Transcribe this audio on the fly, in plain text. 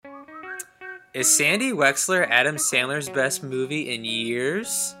Is Sandy Wexler Adam Sandler's best movie in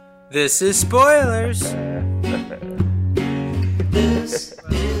years? This is Spoilers! This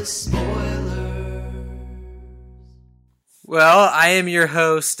is Spoilers. Well, I am your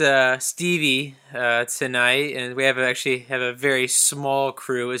host, Stevie, tonight, and we actually have a very small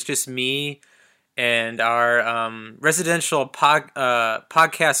crew. It's just me and our residential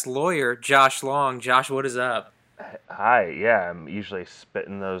podcast lawyer, Josh Long. Josh, what is up? Hi, yeah, I'm usually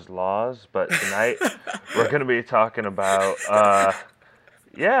spitting those laws, but tonight we're going to be talking about, a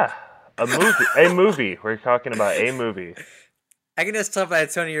movie. We're talking about a movie. I can just tell by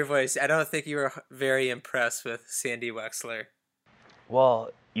the tone of your voice, I don't think you were very impressed with Sandy Wexler.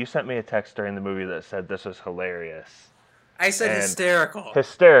 Well, you sent me a text during the movie that said this was hilarious. I said hysterical.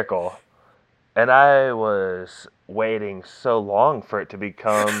 Hysterical. And I was waiting so long for it to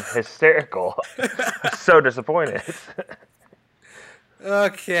become hysterical. So disappointed.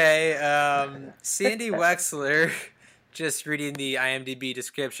 Okay, Sandy Wexler, just reading the IMDb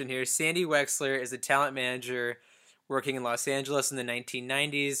description here. Sandy Wexler is a talent manager working in Los Angeles in the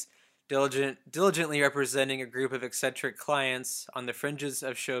 1990s, diligently representing a group of eccentric clients on the fringes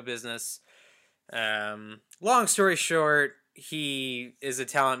of show business. Long story short, he is a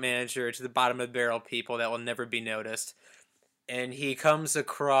talent manager to the bottom of the barrel people that will never be noticed. And he comes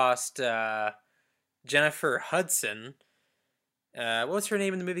across Jennifer Hudson. What's her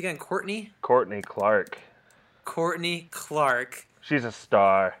name in the movie again? Courtney? Courtney Clark. Courtney Clark. She's a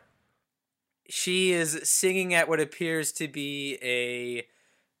star. She is singing at what appears to be a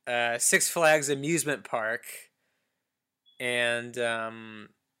Six Flags amusement park. And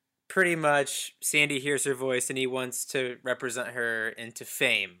pretty much Sandy hears her voice and he wants to represent her into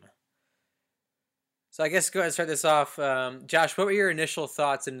fame. So I guess go ahead and start this off. Josh, what were your initial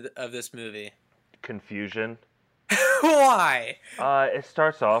thoughts of this movie? Confusion. Why? It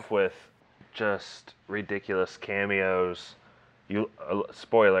starts off with just ridiculous cameos.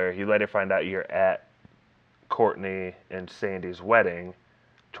 Spoiler, you later find out you're at Courtney and Sandy's wedding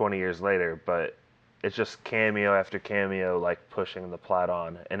 20 years later, but it's just cameo after cameo, like pushing the plot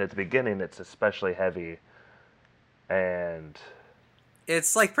on. And at the beginning, it's especially heavy. And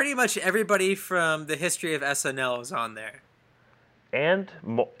it's like pretty much everybody from the history of SNL is on there. And,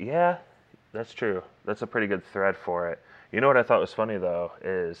 yeah, that's true. That's a pretty good thread for it. You know what I thought was funny, though,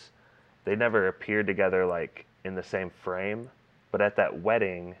 is they never appeared together, like, in the same frame. But at that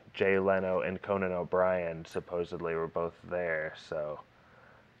wedding, Jay Leno and Conan O'Brien supposedly were both there, so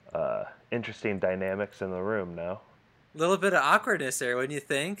interesting dynamics in the room, no? A little bit of awkwardness there, wouldn't you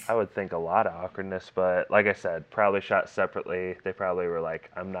think? I would think a lot of awkwardness, but like I said, probably shot separately. They probably were like,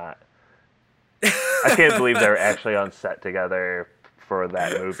 I can't believe they were actually on set together for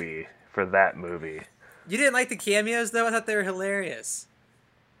that movie. You didn't like the cameos, though? I thought they were hilarious.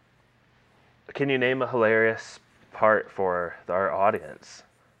 Can you name a hilarious part for our audience?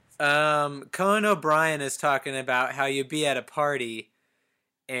 Conan O'Brien is talking about how you'd be at a party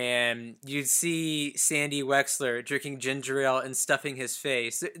and you'd see Sandy Wexler drinking ginger ale and stuffing his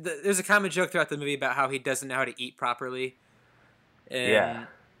face. There's a common joke throughout the movie about how he doesn't know how to eat properly. Yeah.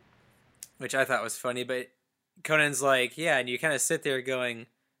 Which I thought was funny, but Conan's like, yeah, and you kind of sit there going,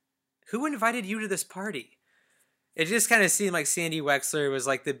 who invited you to this party? It just kind of seemed like Sandy Wexler was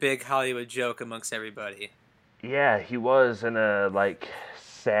like the big Hollywood joke amongst everybody. Yeah, he was in a, like,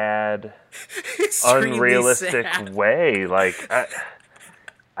 sad, unrealistic way. Like,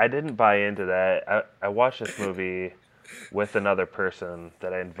 I didn't buy into that. I watched this movie with another person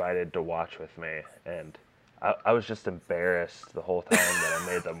that I invited to watch with me, and I was just embarrassed the whole time that I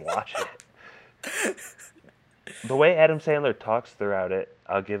made them watch it. The way Adam Sandler talks throughout it,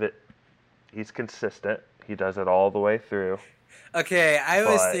 I'll give it, he's consistent. He does it all the way through. Okay, I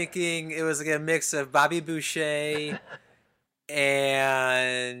was thinking it was like a mix of Bobby Boucher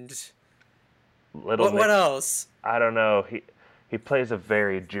and what else? I don't know. He plays a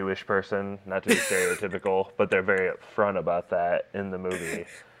very Jewish person, not to be stereotypical, but they're very upfront about that in the movie.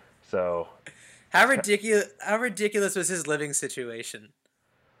 So, how ridiculous was his living situation?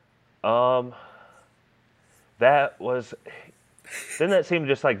 Didn't that seem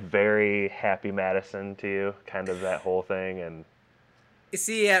just like very Happy Madison to you? Kind of that whole thing? And you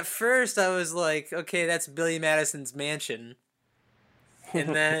see, at first I was like, okay, that's Billy Madison's mansion.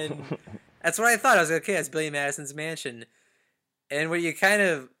 And then that's what I thought. I was like, okay, that's Billy Madison's mansion. And what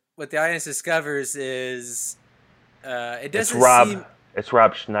the audience discovers is it doesn't seem... It's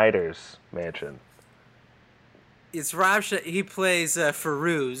Rob Schneider's mansion. It's Rob he plays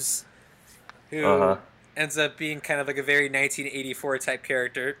Farouz, who ends up being kind of like a very 1984 type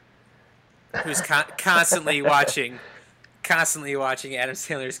character who's constantly watching Adam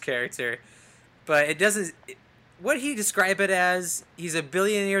Sandler's character. but it doesn't. What he describe it as? He's a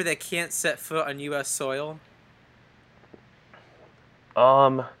billionaire that can't set foot on U.S. soil.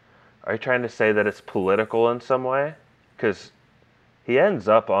 Are you trying to say that it's political in some way? Because he ends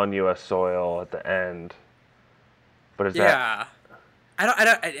up on U.S. soil at the end. But is that...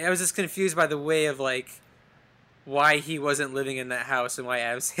 Yeah, I was just confused by the way of like why he wasn't living in that house and why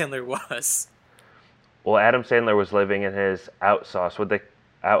Adam Sandler was. Well, Adam Sandler was living in his outhouse. Would they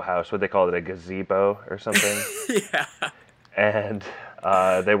call it a gazebo or something? Yeah. And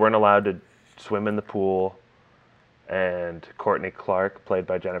they weren't allowed to swim in the pool. And Courtney Clark, played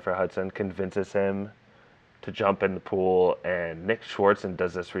by Jennifer Hudson, convinces him to jump in the pool, and Nick Swartzen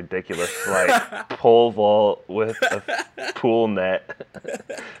does this ridiculous like pole vault with a pool net.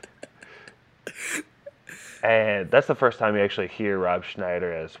 And that's the first time you actually hear Rob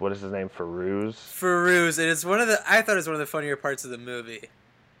Schneider as, what is his name, Farouz? Farouz, and it's I thought it was one of the funnier parts of the movie.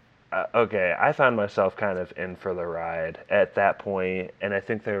 Okay, I found myself kind of in for the ride at that point, and I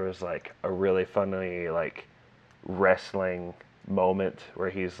think there was like a really funny like wrestling moment where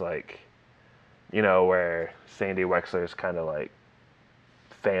he's like, where Sandy Wexler's kind of like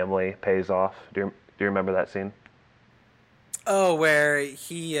family pays off. Do you remember that scene? Oh, where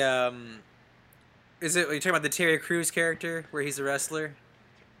he is it? Are you talking about the Terry Crews character where he's a wrestler?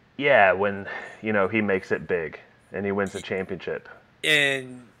 Yeah, when he makes it big and he wins the championship.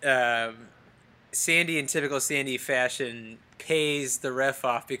 And Sandy, in typical Sandy fashion, pays the ref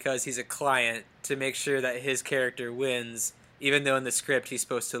off because he's a client to make sure that his character wins, even though in the script he's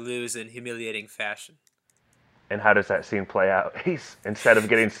supposed to lose in humiliating fashion. And how does that scene play out? He's, instead of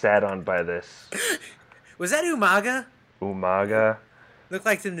getting sat on by this... Was that Umaga? Umaga? Looked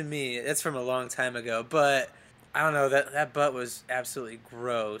like him to me. That's from a long time ago, but I don't know, that butt was absolutely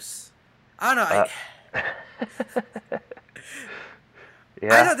gross. I don't know.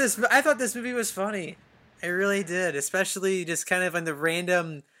 Yeah. I thought this movie was funny. I really did, especially just kind of on the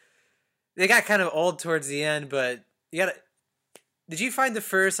random. They got kind of old towards the end, but you gotta. Did you find the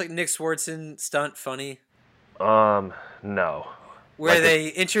first like Nick Swartzen stunt funny? No. Where they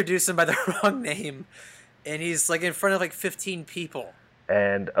introduce him by the wrong name, and he's like in front of like 15 people.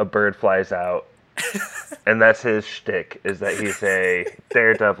 And a bird flies out, and that's his shtick, is that he's a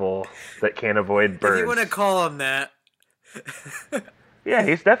daredevil that can't avoid birds. If you want to call him that. Yeah,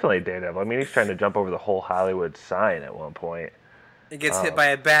 he's definitely Daredevil. I mean, he's trying to jump over the whole Hollywood sign at one point. He gets hit by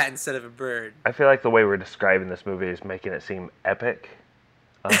a bat instead of a bird. I feel like the way we're describing this movie is making it seem epic.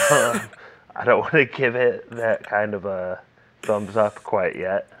 I don't want to give it that kind of a thumbs up quite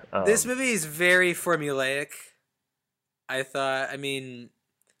yet. This movie is very formulaic. I thought, I mean,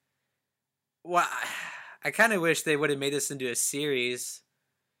 well, I kind of wish they would have made this into a series.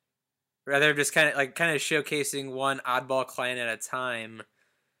 Rather than just kind of showcasing one oddball client at a time.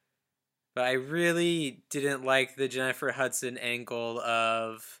 But I really didn't like the Jennifer Hudson angle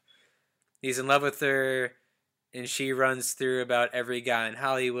of he's in love with her and she runs through about every guy in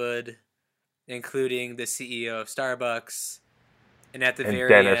Hollywood, including the CEO of Starbucks. And at the very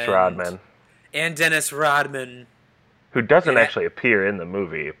Dennis end, Rodman. And Dennis Rodman. Who doesn't actually appear in the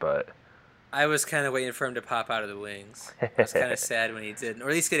movie, but... I was kind of waiting for him to pop out of the wings. I was kind of sad when he didn't. Or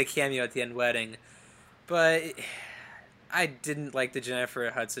at least get a cameo at the end wedding. But I didn't like the Jennifer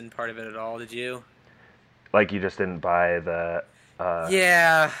Hudson part of it at all, did you? Like you just didn't buy the...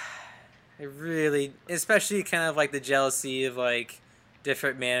 Yeah. I really... Especially kind of like the jealousy of like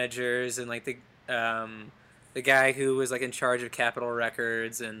different managers and like the guy who was like in charge of Capitol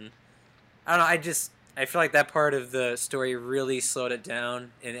Records. And I don't know, I feel like that part of the story really slowed it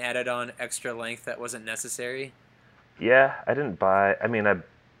down and added on extra length that wasn't necessary. Yeah, I didn't buy... I mean, I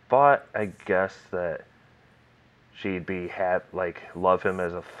bought, I guess, that she'd be love him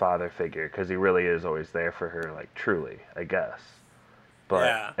as a father figure, because he really is always there for her, like, truly, I guess.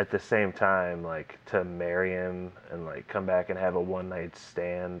 But at the same time, like, to marry him and, like, come back and have a one-night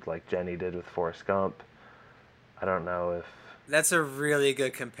stand like Jenny did with Forrest Gump, I don't know if... That's a really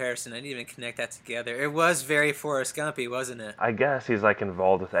good comparison. I didn't even connect that together. It was very Forrest Gumpy, wasn't it? I guess he's like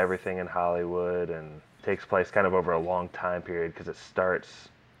involved with everything in Hollywood and takes place kind of over a long time period because it starts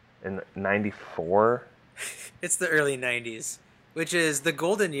in 94. It's the early 90s, which is the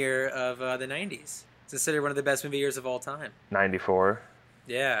golden year of the 90s. It's considered one of the best movie years of all time. 94?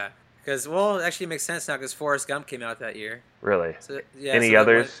 Yeah. Because, well, it actually makes sense now because Forrest Gump came out that year. Really? So, yeah, Any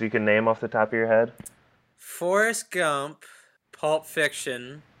others you can name off the top of your head? Forrest Gump... Pulp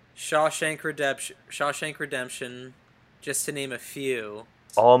Fiction, Shawshank Redemption, just to name a few.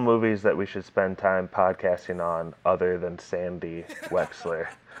 All movies that we should spend time podcasting on other than Sandy Wexler.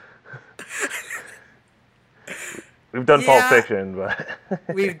 We've done Pulp Yeah, Fiction, but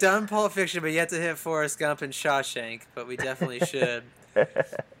we've done Pulp Fiction, but yet to hit Forrest Gump and Shawshank. But we definitely should.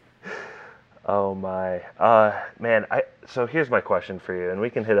 oh my, man. So here's my question for you, and we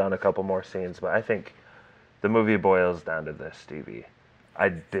can hit on a couple more scenes, but I think the movie boils down to this, Stevie. I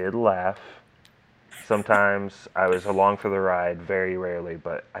did laugh. Sometimes I was along for the ride, very rarely,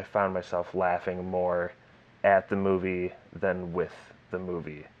 but I found myself laughing more at the movie than with the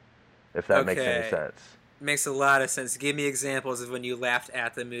movie, if that makes any Okay, sense. makes a lot of sense. Give me examples of when you laughed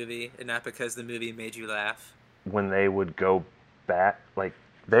at the movie and not because the movie made you laugh. When they would go back, like,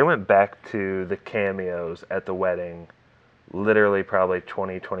 they went back to the cameos at the wedding literally probably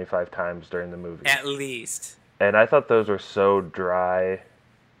 20, 25 times during the movie. At least. And I thought those were so dry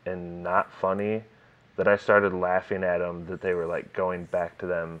and not funny that I started laughing at them that they were like going back to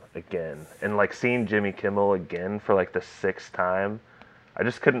them again. And like seeing Jimmy Kimmel again for like the sixth time, I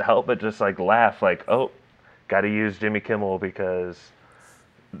just couldn't help but just like laugh like, oh, got to use Jimmy Kimmel because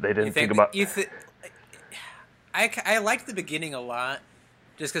they You didn't think think about. you th- I liked the beginning a lot,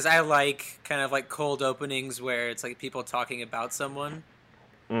 just because I like kind of like cold openings where it's like people talking about someone.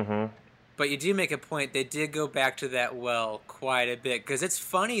 Mm-hmm. But you do make a point. They did go back to that well quite a bit because it's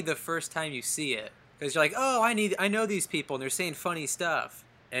funny the first time you see it because you're like, oh, I know these people and they're saying funny stuff,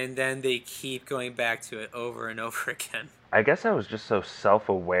 and then they keep going back to it over and over again. I guess I was just so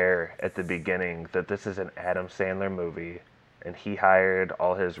self-aware at the beginning that this is an Adam Sandler movie, and he hired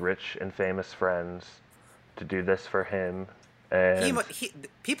all his rich and famous friends to do this for him. He, And he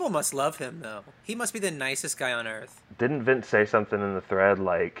people must love him though. He must be the nicest guy on earth. didn't Vince say something in the thread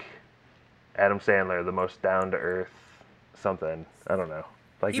like Adam Sandler, the most down-to-earth something? I don't know.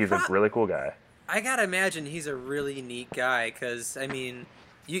 Like He he's a pro- really cool guy. I gotta imagine he's a really neat guy because I mean,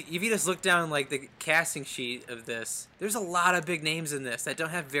 if you just look down like the casting sheet of this, there's a lot of big names in this that don't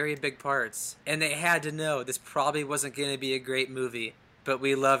have very big parts, and they had to know this probably wasn't going to be a great movie, but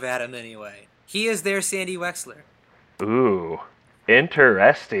we love Adam anyway. He is their Sandy Wexler. Ooh,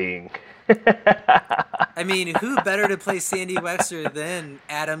 interesting. I mean, who better to play Sandy Wexler than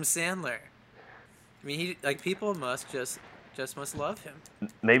Adam Sandler? I mean, he like people just must love him.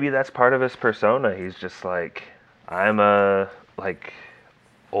 Maybe that's part of his persona. He's just like, I'm a like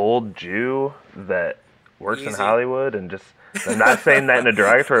old Jew that works in Easy. Hollywood and just I'm not saying that in a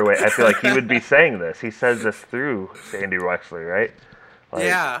derogatory way. I feel like he would be saying this. He says this through Sandy Wexler, right? Like,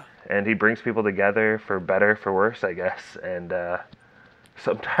 Yeah. and he brings people together for better, for worse, I guess. And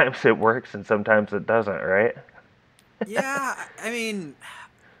sometimes it works and sometimes it doesn't, right? Yeah, I mean,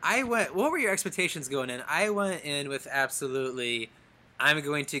 I went. What were your expectations going in? I went in with absolutely. I'm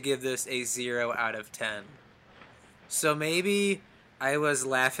going to give this a 0 out of 10. So maybe I was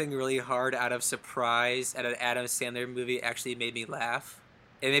laughing really hard out of surprise at an Adam Sandler movie actually made me laugh,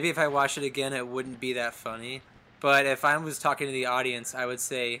 and maybe if I watched it again, it wouldn't be that funny. But if I was talking to the audience, I would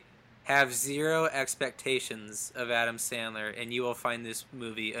say have zero expectations of Adam Sandler, and you will find this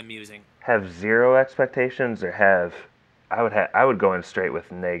movie amusing. Have zero expectations or have I would go in straight with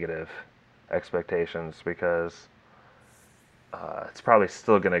negative expectations because it's probably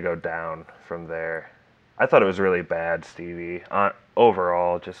still going to go down from there. I thought it was really bad, Stevie.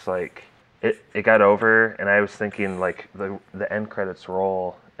 Overall, just like it got over, and I was thinking like the end credits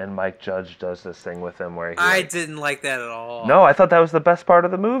roll, and Mike Judge does this thing with him where he I like, didn't like that at all. no, I thought that was the best part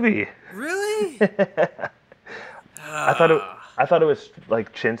of the movie. Really? I thought it. I thought it was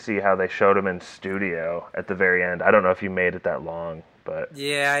like chintzy how they showed him in studio at the very end. I don't know if you made it that long, but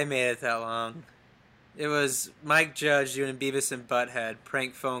Yeah, I made it that long. It was Mike Judge doing Beavis and Butthead,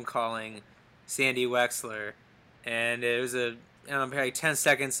 prank phone calling Sandy Wexler, and it was I don't know, probably 10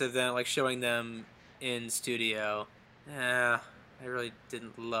 seconds of them like showing them in studio. Yeah, I really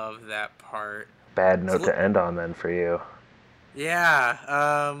didn't love that part. bad So note to end on then for you.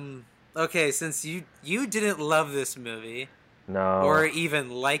 yeah, okay, since you didn't love this movie No. or even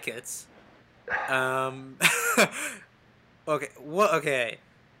like it, um, okay.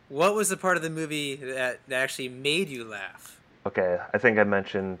 What was the part of the movie that actually made you laugh? Okay, I think I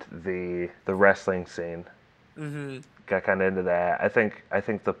mentioned the wrestling scene. Mm-hmm. Got kind of into that. I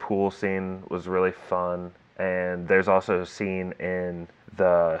think the pool scene was really fun, and there's also a scene in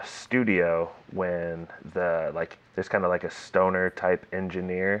the studio when there's kind of like a stoner type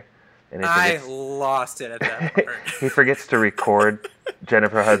engineer, and I lost it at that part. he forgets to record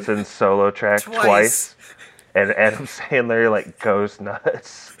Jennifer Hudson's solo track twice, and Adam Sandler like goes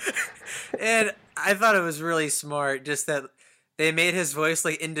nuts. And I thought it was really smart, just that they made his voice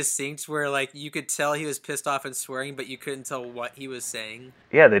like indistinct, where like you could tell he was pissed off and swearing, but you couldn't tell what he was saying.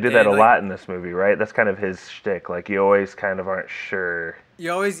 Yeah, they do that a like, lot in this movie, right? That's kind of his shtick. Like you always kind of aren't sure.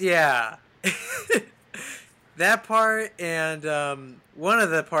 You always, yeah. That part, and one of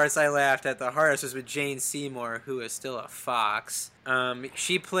the parts I laughed at the hardest was with Jane Seymour, who is still a fox.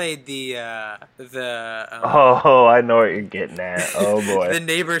 She played Oh, I know what you're getting at. Oh boy. the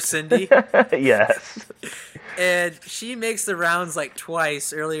neighbor Cindy, Yes. and she makes the rounds like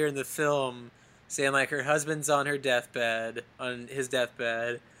twice earlier in the film, saying like her husband's on his deathbed,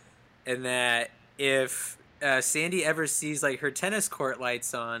 and that if Sandy ever sees like her tennis court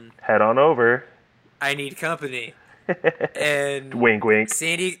lights on, Head on over. I need company. And Wink, wink.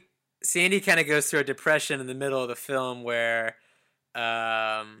 Sandy kind of goes through a depression in the middle of the film where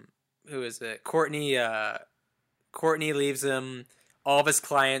who is it? Courtney leaves him. All of his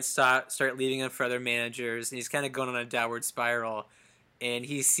clients start leaving him for other managers, and he's kind of going on a downward spiral. And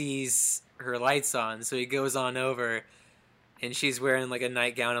he sees her lights on, so he goes on over, and she's wearing like a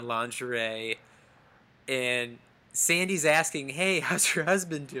nightgown and lingerie. And Sandy's asking, "Hey, how's your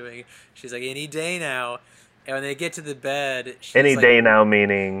husband doing?" She's like, "Any day now." And when they get to the bed, she's Any like, day now,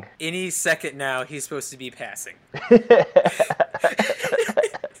 meaning any second now, he's supposed to be passing.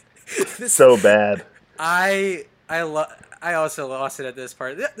 so bad. I also lost it at this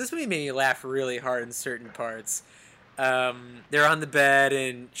part. This movie made me laugh really hard in certain parts. They're on the bed,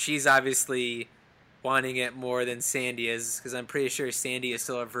 and she's obviously wanting it more than Sandy is, because I'm pretty sure Sandy is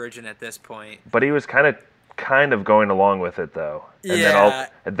still a virgin at this point. But he was kind of going along with it though. And Yeah,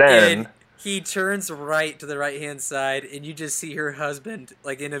 then and he turns right to the right-hand side, and you just see her husband,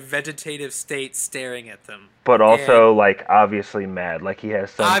 like, in a vegetative state staring at them. but also like obviously mad, like he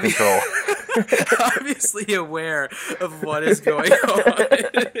has some control. Obviously aware of what is going on.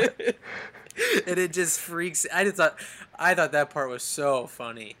 And it just freaks. I thought that part was so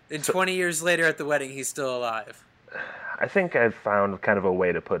funny. And 20 years later at the wedding, he's still alive. I think I've found kind of a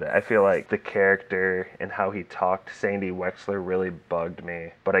way to put it. I feel like the character and how he talked to Sandy Wexler really bugged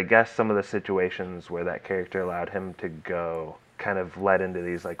me. But I guess some of the situations where that character allowed him to go kind of led into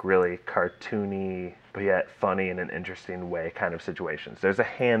these like really cartoony but yet funny in an interesting way kind of situations. There's a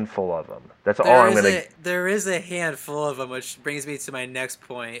handful of them. That's all I'm going to... There is a handful of them, which brings me to my next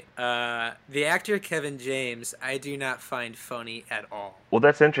point. The actor Kevin James, I do not find funny at all. Well,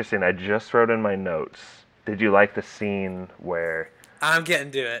 that's interesting. I just wrote in my notes. Did you like the scene where... I'm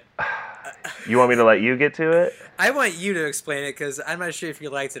getting to it. You want me to let you get to it? I want you to explain it, because I'm not sure if you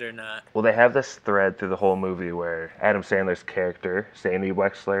liked it or not. Well, they have this thread through the whole movie where Adam Sandler's character, Sandy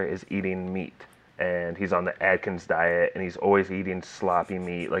Wexler, is eating meat. And he's on the Atkins diet, and he's always eating sloppy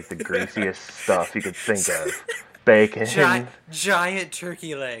meat, like the greasiest stuff you could think of. Bacon. Giant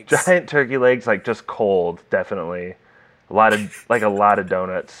turkey legs. Giant turkey legs, like just cold, definitely. A lot of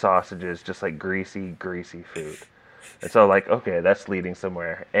donuts, sausages, just like greasy food. And so like, okay, that's leading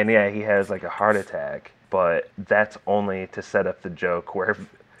somewhere. And yeah, he has like a heart attack, but that's only to set up the joke where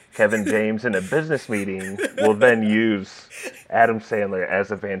Kevin James in a business meeting will then use Adam Sandler as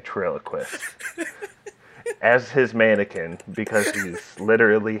a ventriloquist, as his mannequin, because he's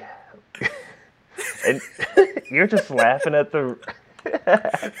literally... And you're just laughing at the...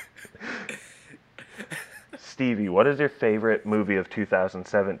 Stevie, what is your favorite movie of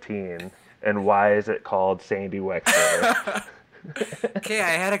 2017, and why is it called Sandy Wexler? Okay,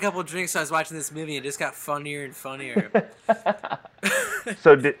 I had a couple drinks, so I was watching this movie, and it just got funnier and funnier.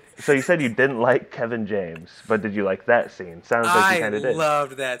 So you said you didn't like Kevin James, but did you like that scene? Sounds like you kind of did. I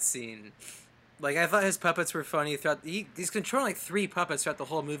loved that scene. Like, I thought his puppets were funny throughout... He's controlling like 3 puppets throughout the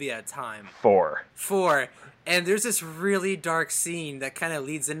whole movie at a time. 4. And there's this really dark scene that kind of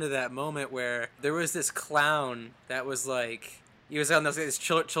leads into that moment where there was this clown that was like... He was on this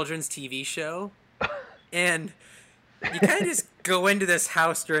children's TV show. And you kind of just go into this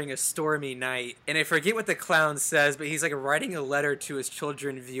house during a stormy night, and I forget what the clown says, but he's like writing a letter to his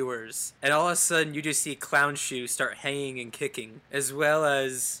children viewers, and all of a sudden you just see clown shoes start hanging and kicking, as well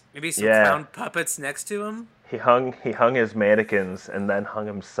as maybe some clown puppets next to him. He hung his mannequins and then hung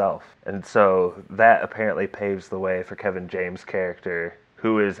himself, and so that apparently paves the way for Kevin James' character,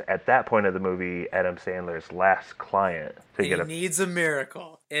 who is at that point of the movie Adam Sandler's last client. He needs a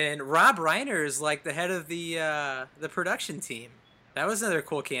miracle. And Rob Reiner is like the head of the production team. That was another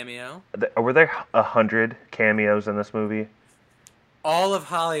cool cameo. Were there 100 cameos in this movie? All of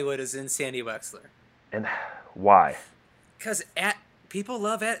Hollywood is in Sandy Wexler. And why? Because people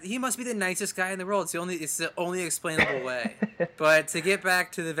love it. He must be the nicest guy in the world. It's the only explainable way. But to get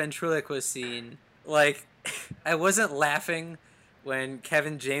back to the ventriloquist scene, like, I wasn't laughing when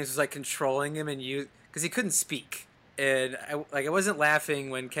Kevin James was like controlling him because he couldn't speak. And I wasn't laughing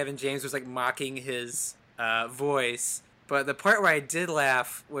when Kevin James was like mocking his voice, but the part where I did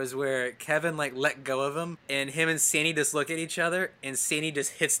laugh was where Kevin like let go of him, and him and Sandy just look at each other, and Sandy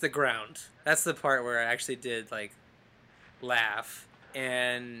just hits the ground. That's the part where I actually did like laugh.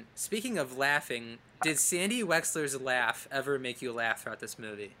 And speaking of laughing, did Sandy Wexler's laugh ever make you laugh throughout this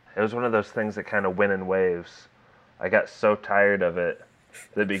movie? It was one of those things that kind of went in waves. I got so tired of it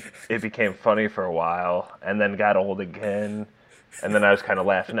that it became funny for a while, and then got old again, and then I was kind of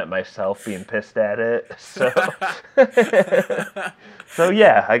laughing at myself being pissed at it. So, so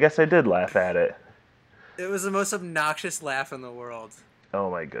yeah, I guess I did laugh at it. It was the most obnoxious laugh in the world.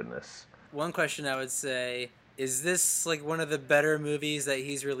 Oh my goodness. One question I would say, is this like one of the better movies that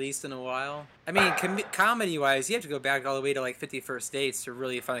he's released in a while? I mean, comedy-wise, you have to go back all the way to like 50 First Dates to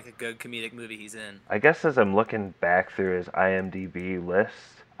really find like a good comedic movie he's in. I guess as I'm looking back through his IMDb list,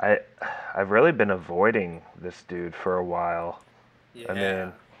 I've really been avoiding this dude for a while. Yeah. I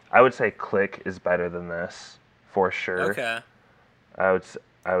mean, I would say Click is better than this for sure. Okay. I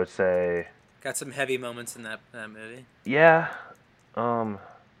would say Got some heavy moments in that movie. yeah.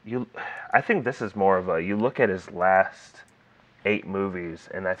 I think this is more of a, you look at his last 8 movies,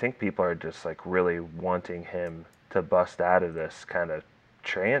 and I think people are just like really wanting him to bust out of this kind of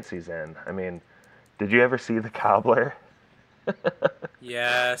trance he's in. I mean, did you ever see The Cobbler?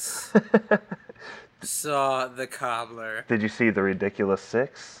 Yes. Saw The Cobbler. Did you see The Ridiculous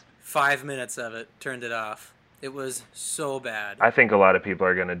Six? 5 minutes of it. Turned it off. It was so bad. I think a lot of people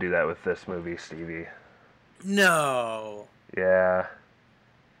are going to do that with this movie, Stevie. No. Yeah.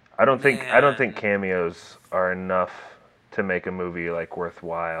 I don't think Man. cameos are enough to make a movie like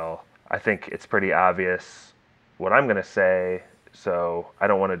worthwhile. I think it's pretty obvious what I'm going to say, so I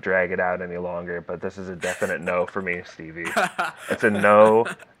don't want to drag it out any longer, but this is a definite no for me, Stevie. It's a no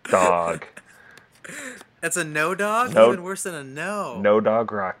dog. That's a no dog? No. Even worse than a no. No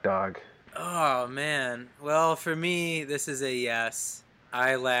dog, rock dog. Oh, man. Well, for me, this is a yes.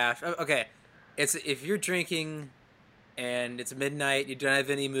 I laughed. Okay. It's if you're drinking and it's midnight, you don't have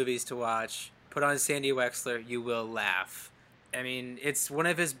any movies to watch, put on Sandy Wexler, you will laugh. I mean, it's one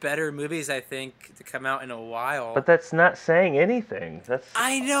of his better movies, I think, to come out in a while. But that's not saying anything.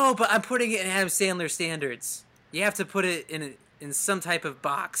 I know, but I'm putting it in Adam Sandler standards. You have to put it in some type of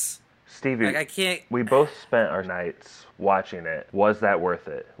box. Stevie, Like, I can't... we both spent our nights watching it. Was that worth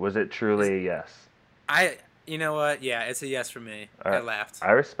it? Was it truly a yes? You know what? Yeah, it's a yes for me. All right. I laughed.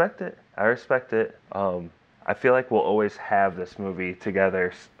 I respect it. I feel like we'll always have this movie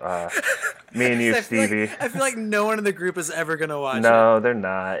together. Me and you, Stevie. I feel like no one in the group is ever going to watch it. No, they're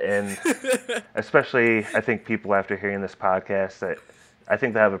not. And especially, I think people after hearing this podcast, that I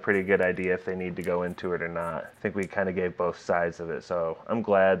think they have a pretty good idea if they need to go into it or not. I think we kind of gave both sides of it. So I'm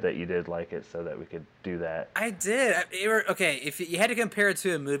glad that you did like it so that we could do that. I did. Okay, if you had to compare it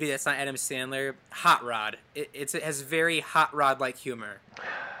to a movie that's not Adam Sandler, Hot Rod. It has very Hot Rod-like humor.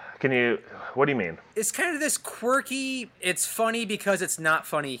 What do you mean? It's kind of this quirky, it's funny because it's not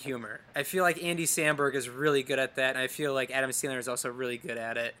funny humor. I feel like Andy Samberg is really good at that, and I feel like Adam Sandler is also really good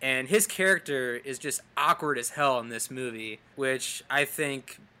at it. And his character is just awkward as hell in this movie, which I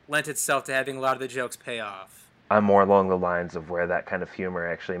think lent itself to having a lot of the jokes pay off. I'm more along the lines of where that kind of humor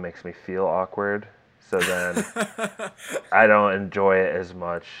actually makes me feel awkward. So then I don't enjoy it as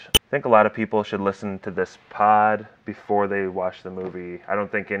much. I think a lot of people should listen to this pod before they watch the movie. I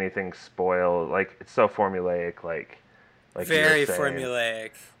don't think anything's spoiled. Like, it's so formulaic, like Very you were saying.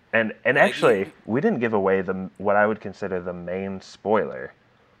 formulaic. And actually, we didn't give away what I would consider the main spoiler.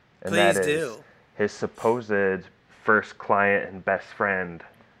 And Please that is do. his supposed first client and best friend,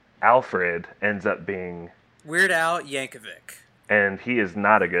 Alfred, ends up being... Weird Al Yankovic. And he is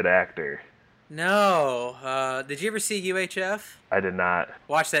not a good actor. No. Did you ever see UHF? I did not.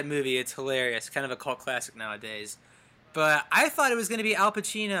 Watch that movie. It's hilarious. Kind of a cult classic nowadays. But I thought it was going to be Al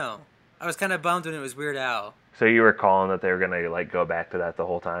Pacino. I was kind of bummed when it was Weird Al. So you were calling that they were going to like go back to that the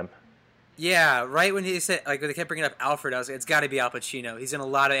whole time? Yeah, right when he said, like, when they kept bringing up Alfred, I was like, it's got to be Al Pacino. He's in a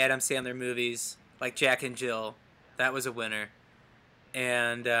lot of Adam Sandler movies, like Jack and Jill. That was a winner.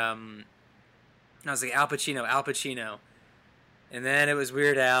 And I was like, Al Pacino. And then it was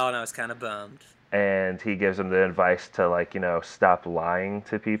Weird Al, and I was kind of bummed. And he gives him the advice to, like, stop lying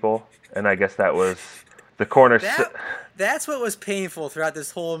to people. And I guess that was the corner... That's what was painful throughout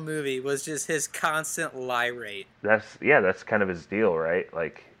this whole movie, was just his constant lie rate. That's kind of his deal, right?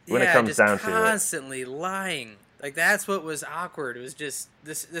 Like, when it comes down to it. Constantly lying. Like, that's what was awkward. It was just,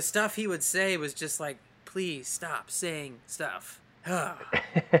 the stuff he would say was just like, please stop saying stuff.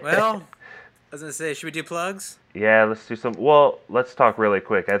 Well... I was going to say, should we do plugs? Yeah, let's do some... Well, let's talk really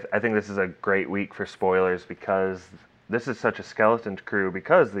quick. I think this is a great week for spoilers because this is such a skeleton crew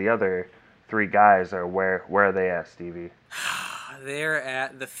because the other 3 guys are... Where are they at, Stevie? They're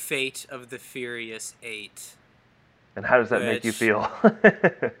at the Fate of the Furious 8. And how does that make you feel?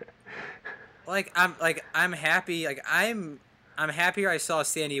 I'm happy. I'm happier I saw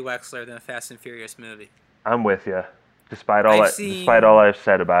Sandy Wexler than a Fast and Furious movie. I'm with you. Despite I've all I've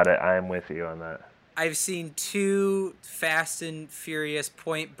said about it, I am with you on that. I've seen 2 Fast and Furious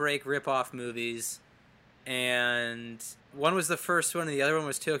Point Break ripoff movies, and one was the first one, and the other one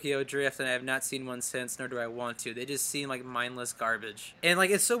was Tokyo Drift, and I have not seen one since, nor do I want to. They just seem like mindless garbage. And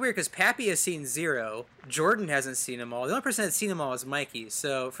it's so weird because Pappy has seen 0, Jordan hasn't seen them all. The only person that's seen them all is Mikey.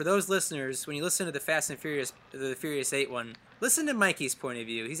 So for those listeners, when you listen to the Furious 8 one, listen to Mikey's point of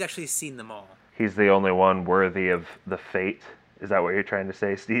view. He's actually seen them all. He's the only one worthy of the fate. Is that what you're trying to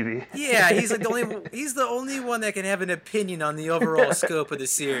say, Stevie? Yeah, he's the only one that can have an opinion on the overall scope of the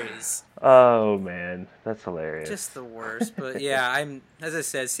series. Oh man, that's hilarious. Just the worst. But yeah, as I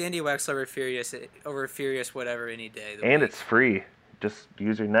said, Sandy Wexler over Furious whatever any day. And it's free. Just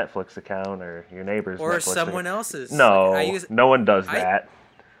use your Netflix account or your neighbor's or Netflix someone account. else's. No, no one does that.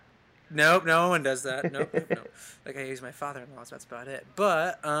 Nope, no one does that. Nope. I use my father-in-law, so that's about it.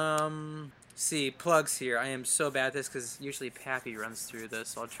 But see, plugs here. I am so bad at this because usually Pappy runs through this,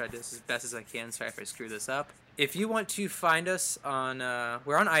 so I'll try this as best as I can. Sorry if I screw this up. If you want to find us on,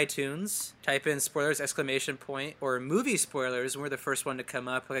 we're on iTunes. Type in spoilers ! Or movie spoilers, and we're the first one to come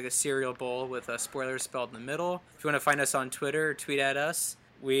up, like a cereal bowl with spoilers spelled in the middle. If you want to find us on Twitter, tweet at us.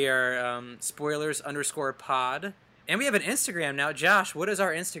 We are spoilers_pod. And we have an Instagram now. Josh, what is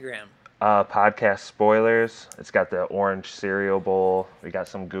our Instagram? Podcast spoilers. It's got the orange cereal bowl. We got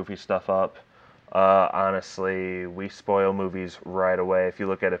some goofy stuff up. Honestly, we spoil movies right away. If you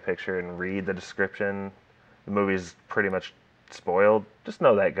look at a picture and read the description, the movie's pretty much spoiled. Just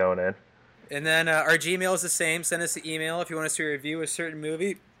know that going in. And then our Gmail is the same. Send us an email if you want us to review a certain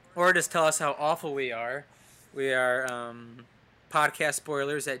movie, or just tell us how awful we are. We are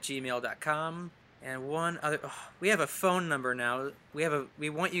podcastspoilers@gmail.com. And one other, we have a phone number now. We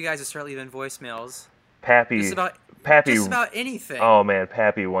want you guys to start leaving voicemails. Pappy, just about anything. Oh man,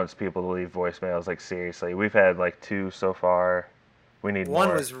 Pappy wants people to leave voicemails. Like seriously, we've had 2 so far. We need one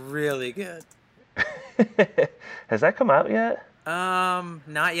more. Was really good. Has that come out yet?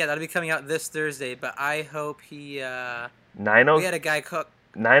 Not yet. That'll be coming out this Thursday. But I hope he. 90. We had a guy cook.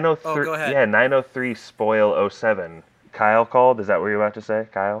 903. Oh, go ahead. Yeah, 903 spoil 07. Kyle called. Is that what you're about to say,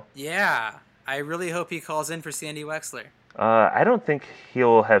 Kyle? Yeah. I really hope he calls in for Sandy Wexler. I don't think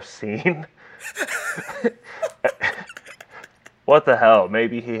he'll have seen. What the hell?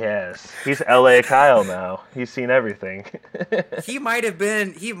 Maybe he has. He's LA Kyle now. He's seen everything. He might have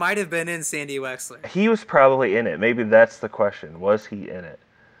been in Sandy Wexler. He was probably in it. Maybe that's the question. Was he in it?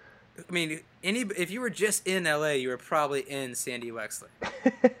 I mean, if you were just in LA, you were probably in Sandy Wexler.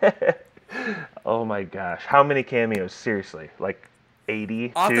 Oh my gosh. How many cameos? Seriously.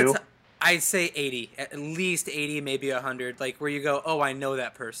 82? I'd say 80. At least 80, maybe 100. Where you go, oh, I know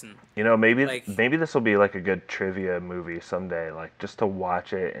that person. Maybe this will be a good trivia movie someday. Just to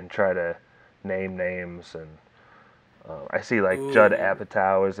watch it and try to name names. And I see Judd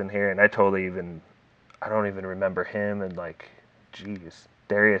Apatow is in here, and I don't even remember him. And geez,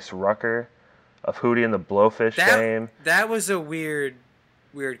 Darius Rucker of Hootie and the Blowfish fame. That was a weird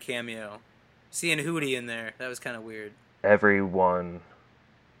cameo. Seeing Hootie in there, that was kind of weird.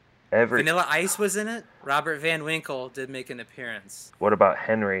 Vanilla Ice was in it. Robert Van Winkle did make an appearance. What about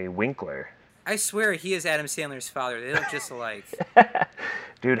Henry Winkler? I swear he is Adam Sandler's father. They look just alike.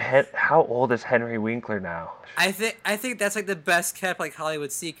 Dude, how old is Henry Winkler now? I think that's the best kept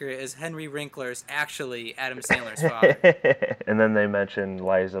Hollywood secret is Henry Winkler's actually Adam Sandler's father. And then they mentioned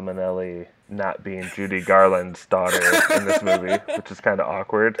Liza Minnelli not being Judy Garland's daughter in this movie, which is kind of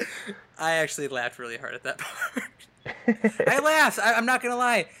awkward. I actually laughed really hard at that part. I laughed. I'm not gonna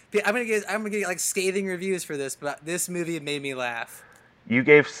lie. I'm gonna get scathing reviews for this, but this movie made me laugh. You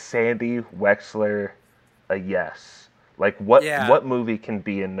gave Sandy Wexler a yes. What movie can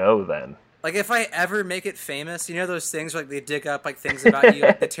be a no then? If I ever make it famous, you know those things where they dig up things about you,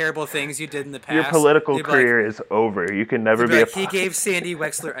 the terrible things you did in the past. Your political career is over. You can never be he gave Sandy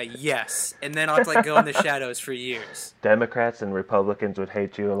Wexler a yes, and then I'll have to go in the shadows for years. Democrats and Republicans would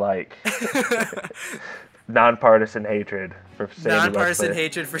hate you alike. Nonpartisan hatred for Sandy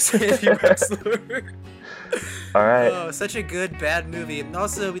Wexler. All right. Oh, such a good, bad movie. And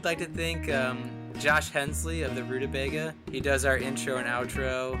also, we'd like to thank Josh Hensley of the Rutabaga. He does our intro and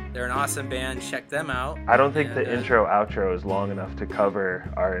outro. They're an awesome band. Check them out. I don't think the intro-outro is long enough to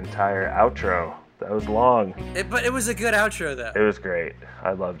cover our entire outro. That was long. But it was a good outro, though. It was great.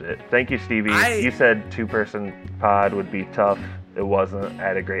 I loved it. Thank you, Stevie. You said 2-person pod would be tough. It wasn't. I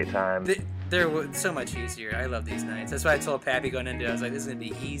had a great time. They're so much easier. I love these nights. That's why I told Pappy going into it. I was like, this is going to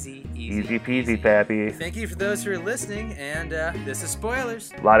be easy. Easy peasy, Pappy. Thank you for those who are listening, and this is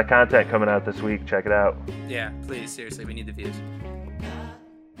Spoilers. A lot of content coming out this week. Check it out. Yeah, please, seriously, we need the views.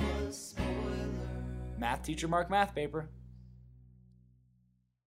 Math teacher mark math paper.